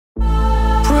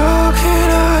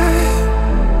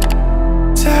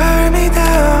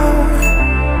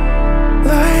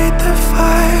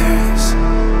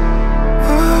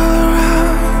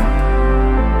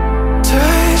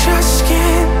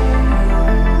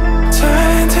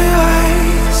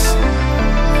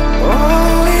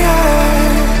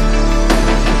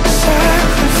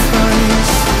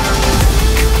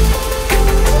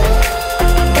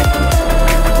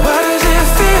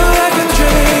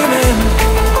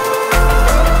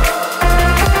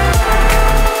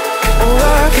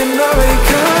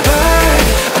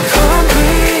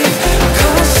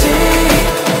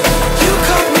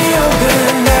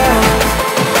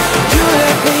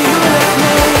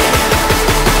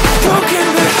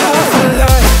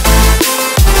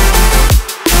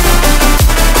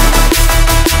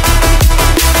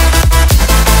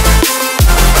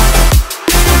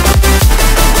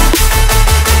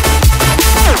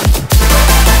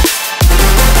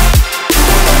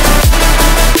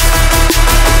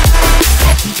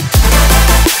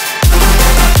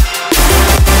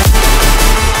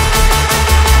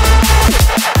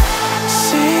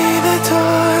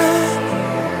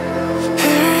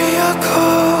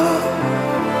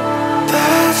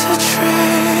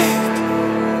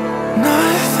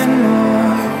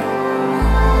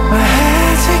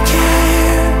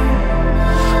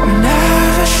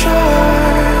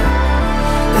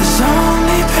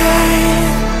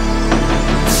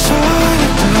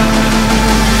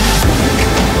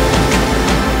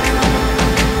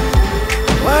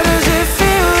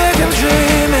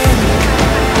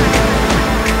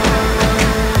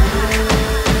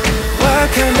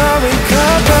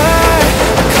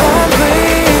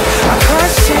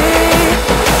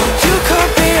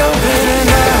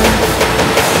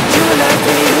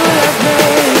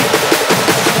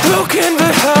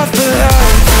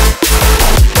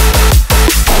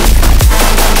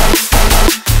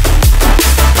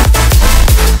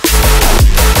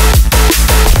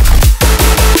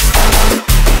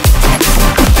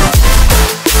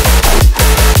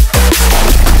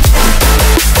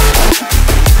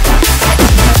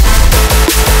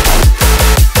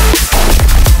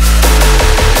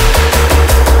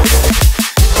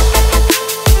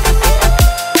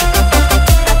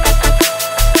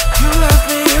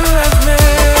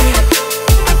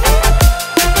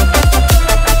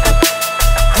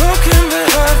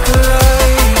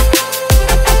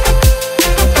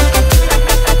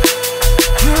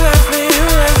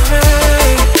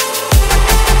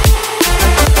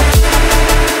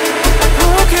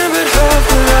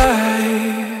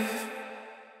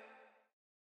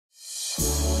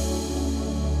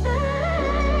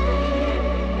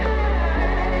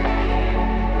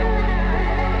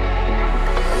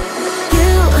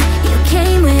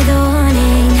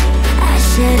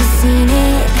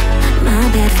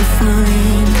to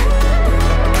falling.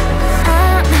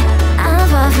 I'm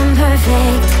far from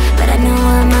perfect, but I know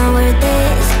what my worth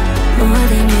is, more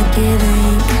than you're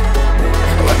giving.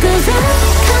 What goes up,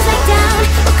 comes back down.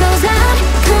 What goes out,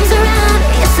 comes around.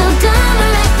 You're so dumb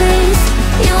or reckless,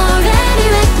 you already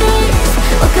wrecked this.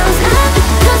 What goes up,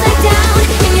 comes back down,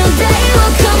 and your day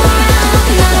will come around.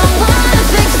 I don't wanna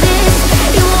fix this,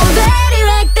 you already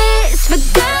wrecked this for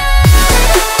good.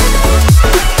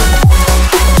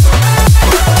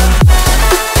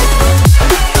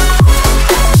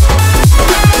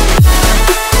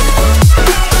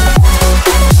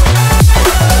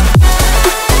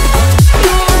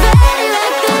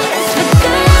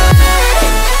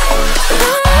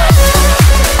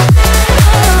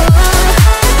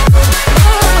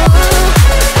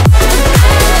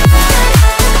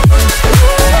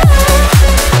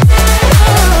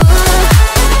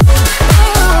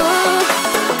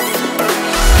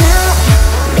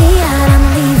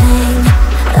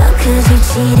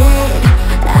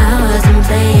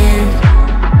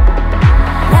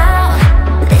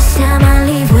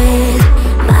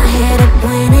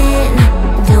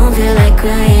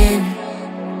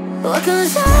 What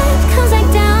goes up, comes back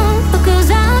down. What goes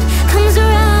out, comes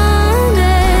around.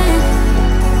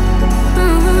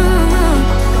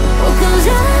 What goes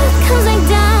up, comes back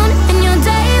down, and your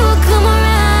day will come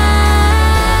around.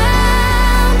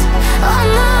 Oh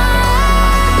no.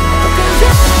 What goes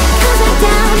up, comes back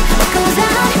down. What goes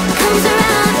out, comes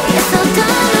around. You're so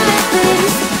dumb and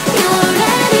reckless, you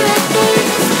already wrecked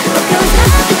this. What goes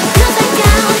up, comes back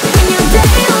down, and your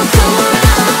day will come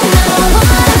around. I don't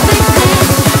wanna fix this,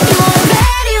 you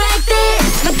already wrecked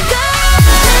this for good.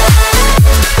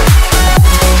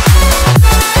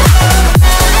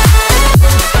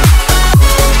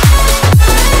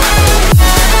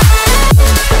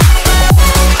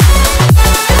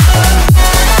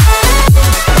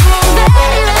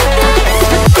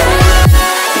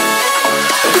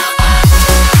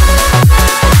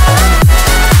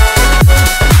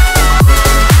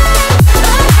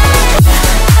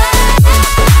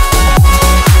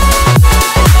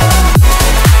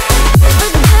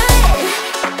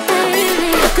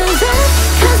 What goes up,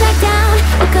 comes back down.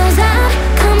 What goes out,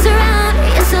 comes around.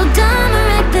 You're so dumb and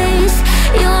reckless,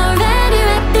 you already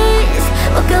wrecked this.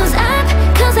 What goes up,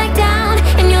 comes back down,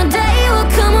 and your day will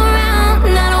come around.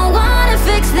 And I don't wanna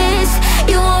fix this,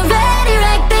 you already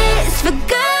wrecked this for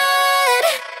good.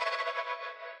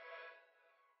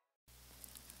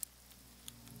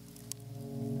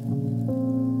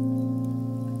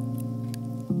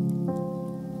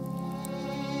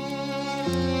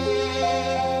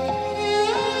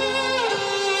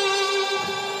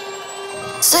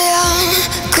 Say I'm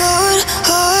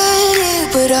good-hearted,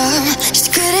 but I'm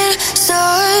just getting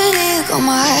started. Got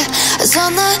my eyes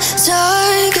on the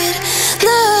target.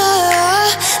 No,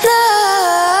 no.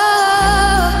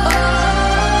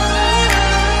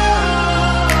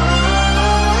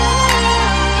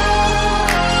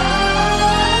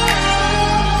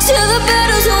 Till the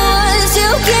battle's won,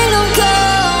 till kingdom come.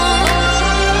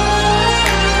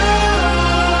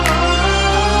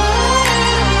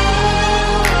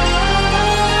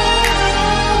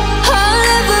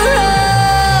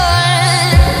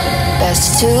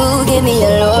 Best to give me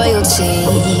your loyalty,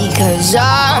 'cause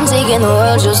I'm taking the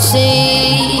world, you'll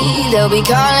see. They'll be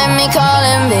calling me,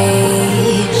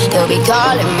 they'll be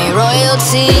calling me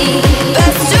royalty.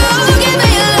 Best to give me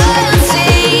your loyalty,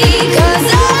 'cause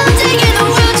I'm taking the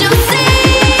world, you'll see.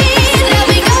 They'll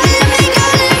be calling me,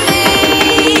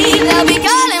 they'll be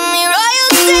calling me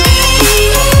royalty.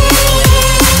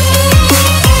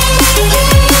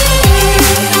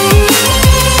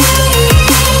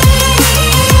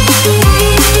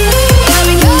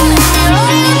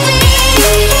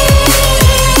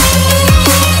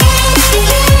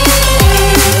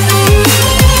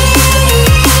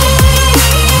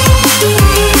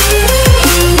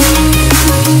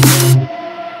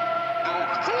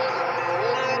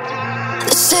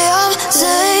 Say I'm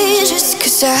dangerous,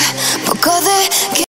 'cause I broke all the